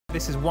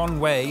This is one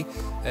way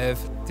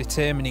of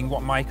determining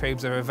what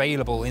microbes are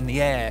available in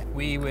the air.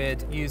 We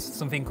would use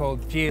something called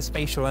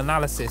Geospatial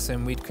Analysis,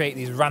 and we'd create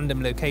these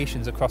random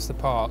locations across the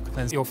park.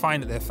 And you'll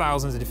find that there are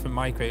thousands of different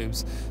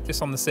microbes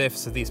just on the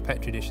surface of these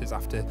Petri dishes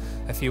after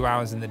a few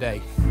hours in the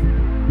day.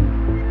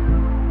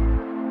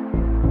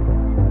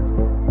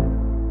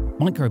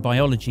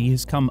 Microbiology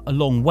has come a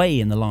long way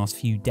in the last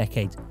few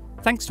decades,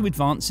 thanks to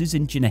advances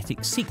in genetic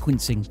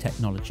sequencing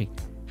technology.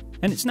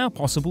 And it's now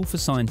possible for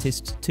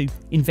scientists to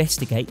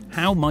investigate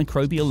how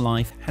microbial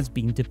life has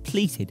been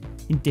depleted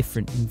in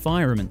different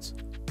environments.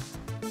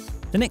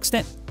 The next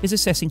step is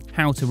assessing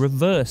how to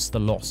reverse the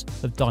loss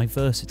of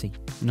diversity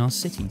in our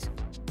cities.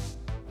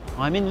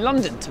 I'm in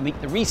London to meet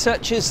the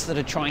researchers that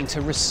are trying to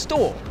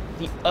restore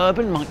the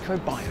urban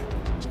microbiome.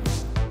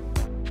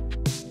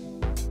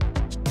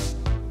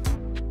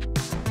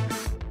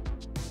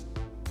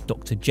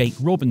 Dr. Jake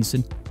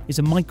Robinson is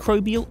a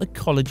microbial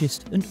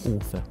ecologist and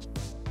author.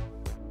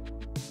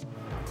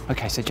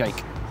 Okay, so Jake,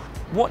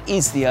 what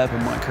is the urban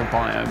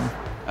microbiome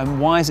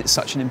and why is it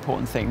such an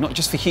important thing, not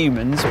just for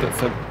humans, but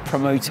for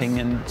promoting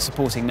and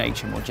supporting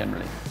nature more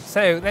generally?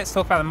 So let's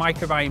talk about the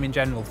microbiome in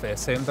general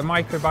first. So the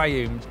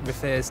microbiome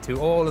refers to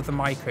all of the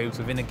microbes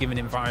within a given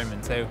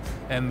environment. So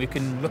we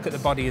can look at the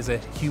body as a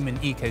human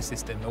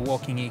ecosystem, a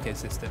walking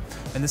ecosystem.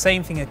 And the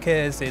same thing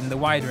occurs in the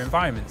wider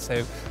environment.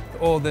 So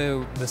all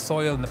the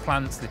soil and the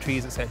plants, the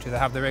trees, etc., they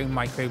have their own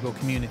microbial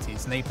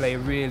communities, and they play a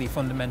really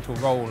fundamental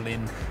role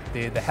in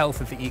the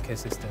health of the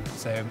ecosystem.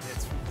 So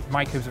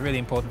microbes are really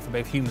important for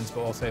both humans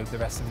but also the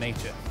rest of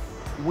nature.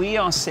 We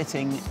are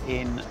sitting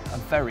in a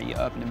very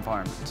urban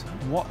environment.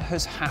 What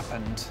has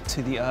happened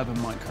to the urban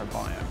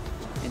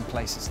microbiome in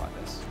places like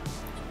this?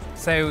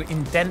 So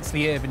in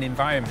densely urban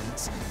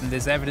environments,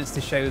 there's evidence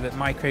to show that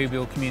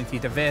microbial community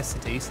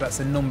diversity, so that's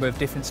the number of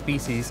different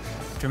species,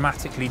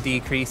 dramatically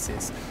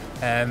decreases.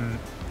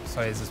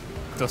 Sorry, there's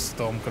a dust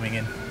storm coming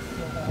in.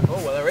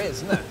 Oh, well, there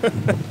is, isn't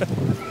there?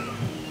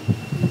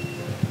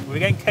 We're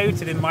getting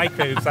coated in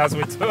microbes as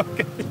we're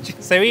talking.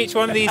 So each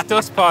one of these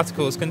dust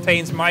particles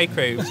contains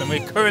microbes, and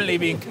we're currently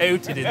being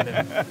coated in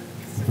them.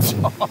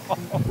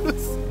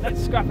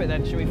 Let's scrap it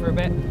then, shall we, for a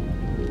bit?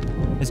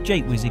 As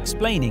Jake was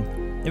explaining,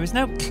 there is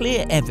now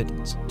clear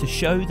evidence to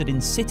show that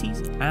in cities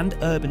and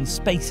urban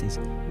spaces,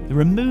 the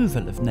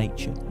removal of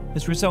nature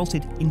has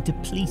resulted in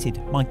depleted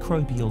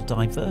microbial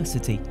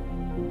diversity.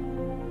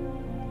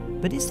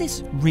 But is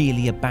this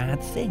really a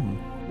bad thing?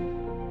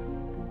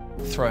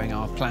 Throwing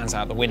our plans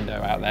out the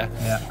window out there.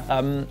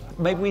 Yeah.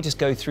 Maybe we just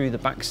go through the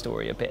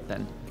backstory a bit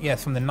then. Yeah,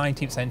 from the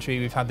 19th century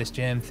we've had this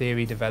germ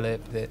theory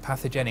developed that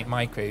pathogenic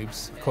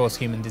microbes cause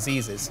human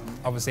diseases.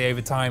 Obviously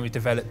over time we've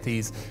developed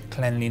these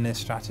cleanliness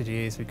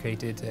strategies, we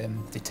created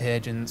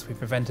detergents, we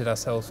prevented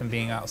ourselves from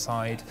being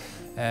outside,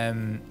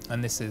 and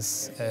this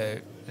has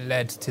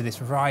led to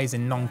this rise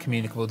in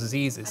non-communicable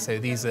diseases. So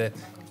these are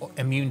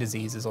immune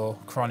diseases or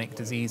chronic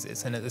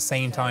diseases, and at the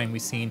same time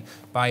we've seen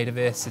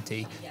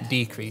biodiversity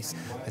decrease.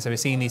 So we're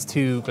seeing these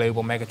two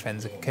global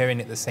megatrends occurring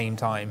at the same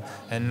time,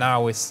 and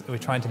now we're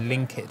trying to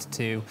link it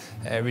to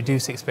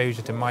reduce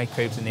exposure to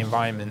microbes in the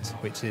environment,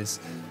 which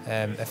is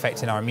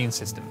affecting our immune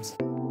systems.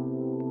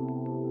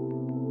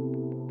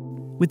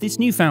 With this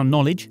newfound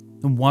knowledge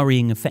and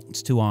worrying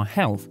effects to our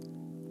health,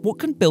 what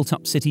can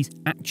built-up cities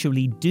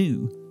actually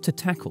do to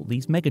tackle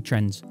these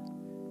megatrends?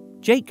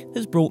 Jake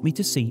has brought me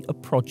to see a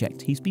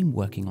project he's been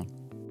working on.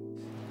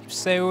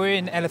 So we're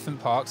in Elephant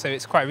Park, so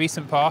it's quite a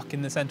recent park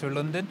in the centre of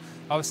London.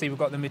 Obviously we've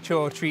got the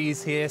mature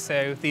trees here,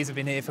 so these have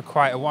been here for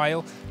quite a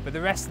while, but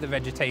the rest of the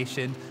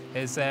vegetation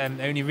has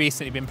only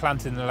recently been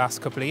planted in the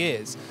last couple of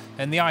years.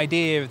 And the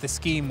idea of the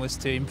scheme was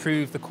to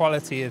improve the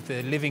quality of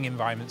the living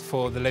environment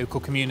for the local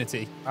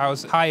community. I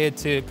was hired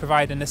to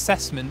provide an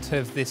assessment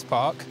of this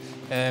park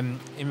in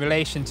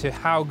relation to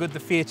how good the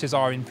features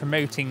are in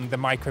promoting the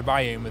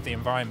microbiome of the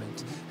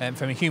environment,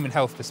 from a human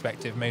health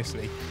perspective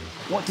mostly.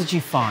 What did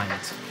you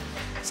find?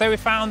 So we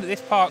found that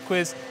this park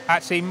was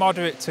actually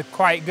moderate to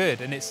quite good,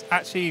 and it's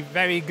actually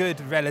very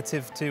good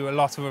relative to a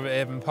lot of other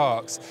urban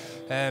parks.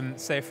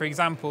 So for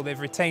example, they've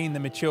retained the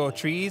mature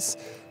trees,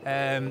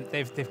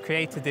 they've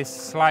created this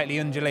slightly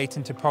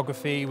undulating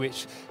topography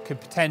which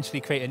could potentially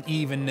create an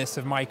evenness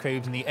of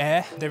microbes in the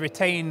air. They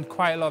retained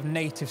quite a lot of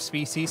native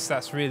species, so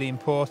that's really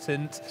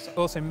important.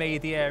 Also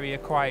made the area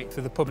quite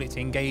for the public to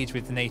engage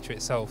with the nature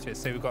itself.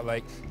 So we've got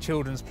like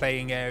children's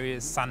playing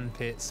areas, sand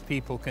pits,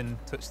 people can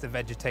touch the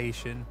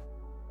vegetation.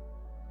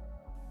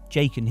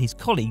 Jake and his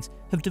colleagues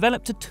have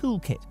developed a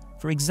toolkit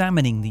for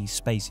examining these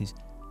spaces,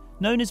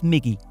 known as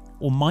MIGI,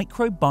 or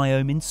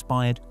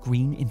Microbiome-Inspired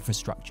Green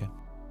Infrastructure.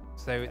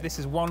 So this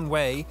is one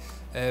way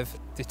of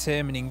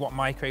determining what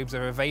microbes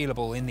are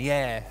available in the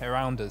air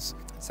around us.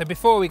 So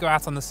before we go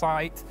out on the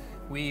site,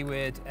 we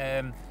would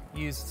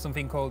use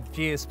something called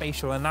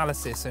Geospatial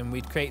Analysis, and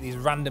we'd create these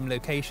random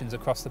locations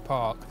across the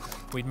park.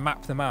 We'd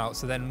map them out,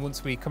 so then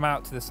once we come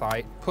out to the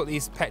site, put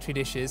these Petri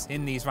dishes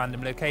in these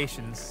random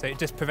locations, so it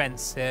just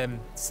prevents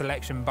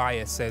selection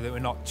bias, so that we're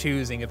not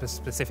choosing a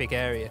specific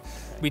area.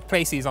 We'd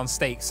place these on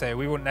stakes, so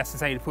we wouldn't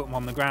necessarily put them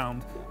on the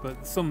ground,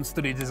 but some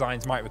study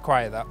designs might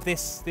require that.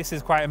 This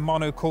is quite a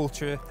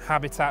monoculture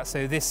habitat,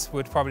 so this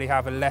would probably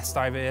have a less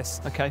diverse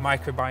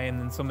microbiome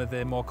than some of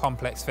the more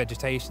complex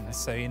vegetations.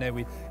 So, you know,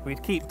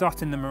 we'd keep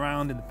dotting them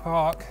around in the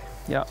park.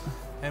 Yeah.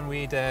 And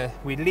we'd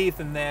leave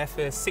them there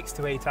for 6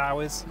 to 8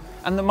 hours.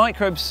 And the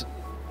microbes,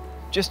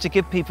 just to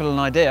give people an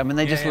idea, I mean,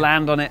 they just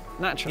land on it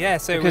naturally. Yeah,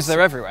 so because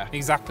they're everywhere.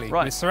 Exactly.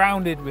 Right. We're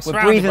surrounded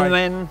breathing them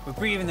in. We're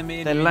breathing them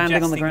in. They're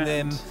landing on the ground.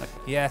 Them.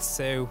 Yes,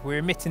 so we're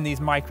emitting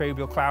these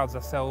microbial clouds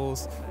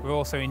ourselves. We're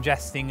also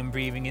ingesting and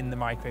breathing in the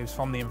microbes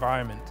from the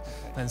environment.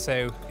 And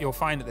so you'll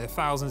find that there are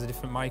thousands of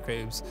different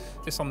microbes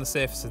just on the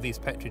surface of these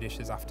Petri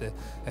dishes after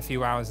a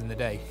few hours in the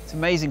day. It's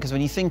amazing because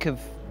when you think of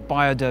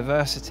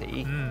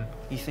biodiversity,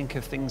 you think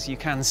of things you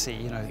can see,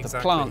 you know, the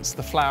plants,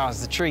 the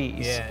flowers, the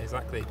trees. Yeah,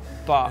 exactly.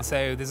 But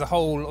so there's a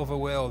whole other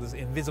world, there's an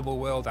invisible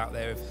world out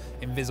there of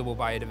invisible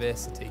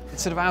biodiversity.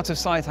 It's sort of out of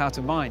sight, out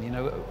of mind, you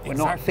know, we're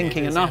not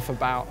thinking enough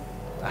about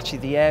actually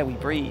the air we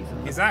breathe.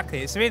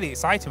 Exactly, it's really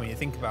exciting when you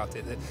think about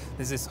it, that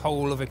there's this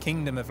whole other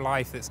kingdom of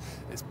life, that's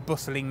this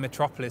bustling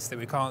metropolis that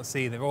we can't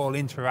see. They're all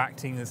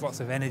interacting, there's lots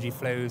of energy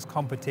flows,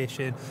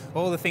 competition,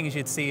 all the things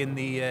you'd see in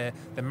the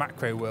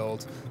macro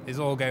world is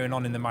all going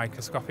on in the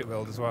microscopic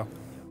world as well.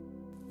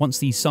 Once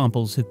these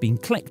samples have been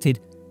collected,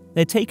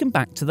 they're taken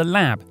back to the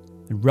lab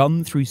and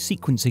run through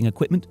sequencing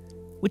equipment,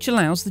 which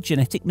allows the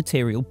genetic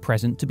material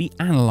present to be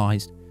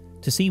analysed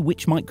to see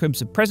which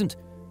microbes are present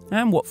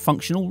and what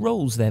functional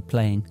roles they're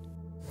playing.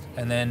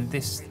 And then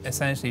this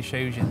essentially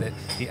shows you that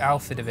the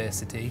alpha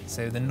diversity,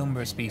 so the number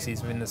of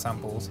species within the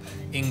samples,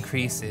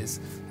 increases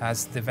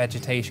as the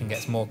vegetation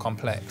gets more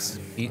complex.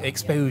 The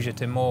exposure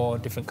to more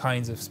different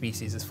kinds of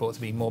species is thought to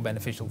be more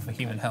beneficial for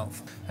human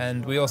health.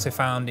 And we also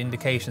found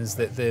indications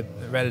that the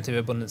relative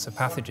abundance of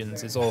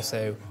pathogens is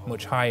also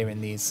much higher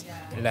in these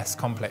less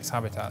complex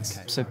habitats.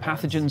 So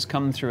pathogens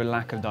come through a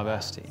lack of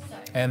diversity?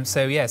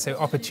 So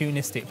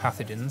opportunistic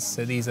pathogens,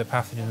 so these are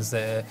pathogens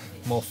that are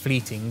more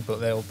fleeting, but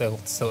they'll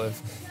sort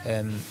of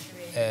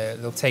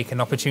they'll take an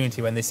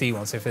opportunity when they see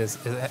one. So if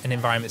there's an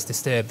environment that's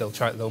disturbed,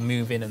 they'll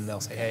move in and they'll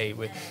say, hey,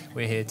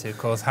 we're here to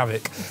cause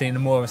havoc. In a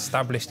more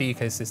established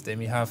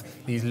ecosystem, you have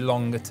these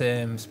longer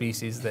term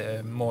species that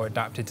are more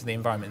adapted to the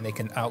environment and they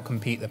can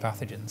outcompete the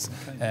pathogens.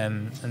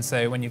 And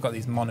so when you've got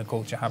these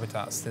monoculture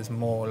habitats, there's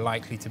more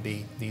likely to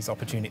be these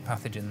opportunistic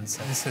pathogens.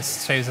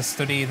 This shows a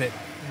study that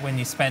when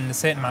you spend a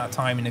certain amount of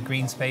time in a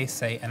green space,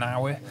 say an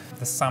hour,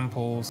 the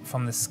samples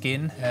from the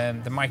skin,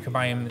 the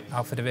microbiome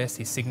alpha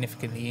diversity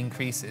significantly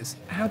increases.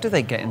 How do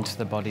they get into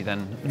the body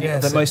then? Yeah,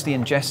 they're mostly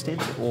ingested,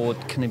 or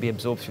can they be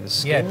absorbed through the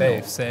skin? Yeah,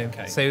 both.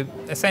 So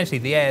essentially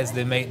the air is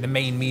the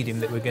main medium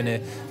that we're going to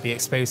be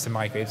exposed to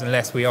microbes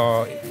unless we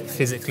are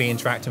physically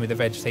interacting with the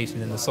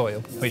vegetation in the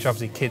soil, which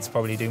obviously kids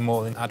probably do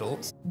more than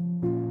adults.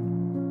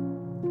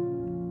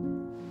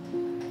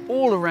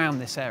 All around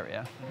this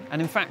area,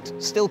 and in fact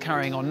still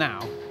carrying on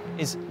now,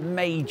 is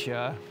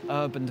major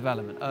urban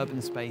development, urban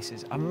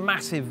spaces, a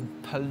massive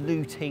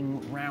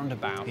polluting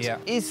roundabout. Yeah.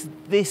 Is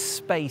this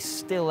space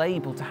still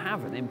able to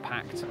have an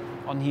impact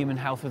on human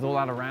health with all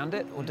that around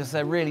it, or does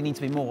there really need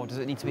to be more? Does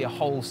it need to be a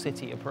whole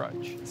city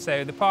approach?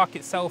 So the park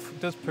itself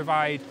does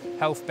provide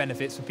health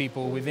benefits for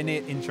people within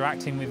it,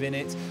 interacting within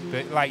it,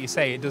 but like you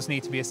say, it does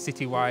need to be a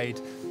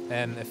citywide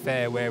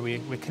affair where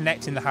we're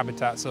connecting the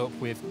habitats up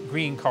with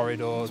green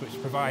corridors,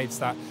 which provides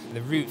that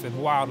the route for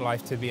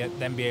wildlife to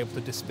then be able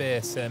to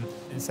disperse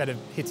instead of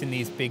hitting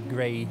these big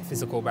grey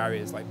physical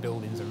barriers like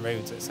buildings and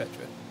roads, etc.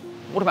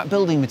 What about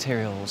building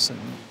materials?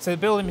 So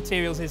building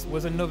materials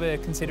was another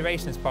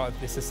consideration as part of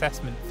this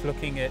assessment,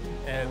 looking at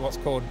what's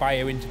called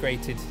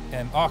bio-integrated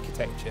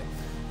architecture.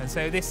 And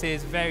so this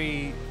is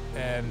very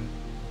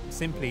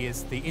simply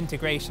is the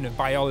integration of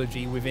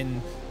biology within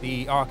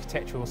the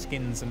architectural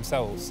skins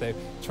themselves. So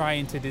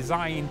trying to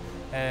design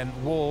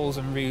walls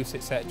and roofs,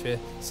 etc.,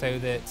 so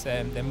that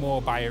they're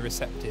more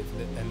bioreceptive,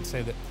 and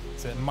so that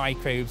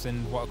microbes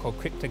and what are called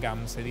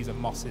cryptogams, so these are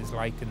mosses,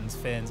 lichens,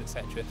 ferns,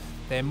 etc.,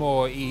 they're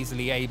more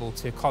easily able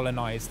to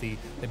colonize the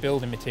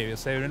building materials.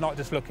 So we're not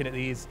just looking at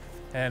these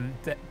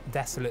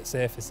desolate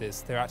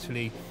surfaces, they're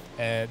actually,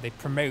 they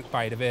promote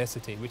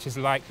biodiversity, which is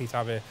likely to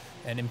have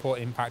an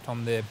important impact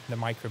on the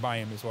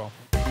microbiome as well.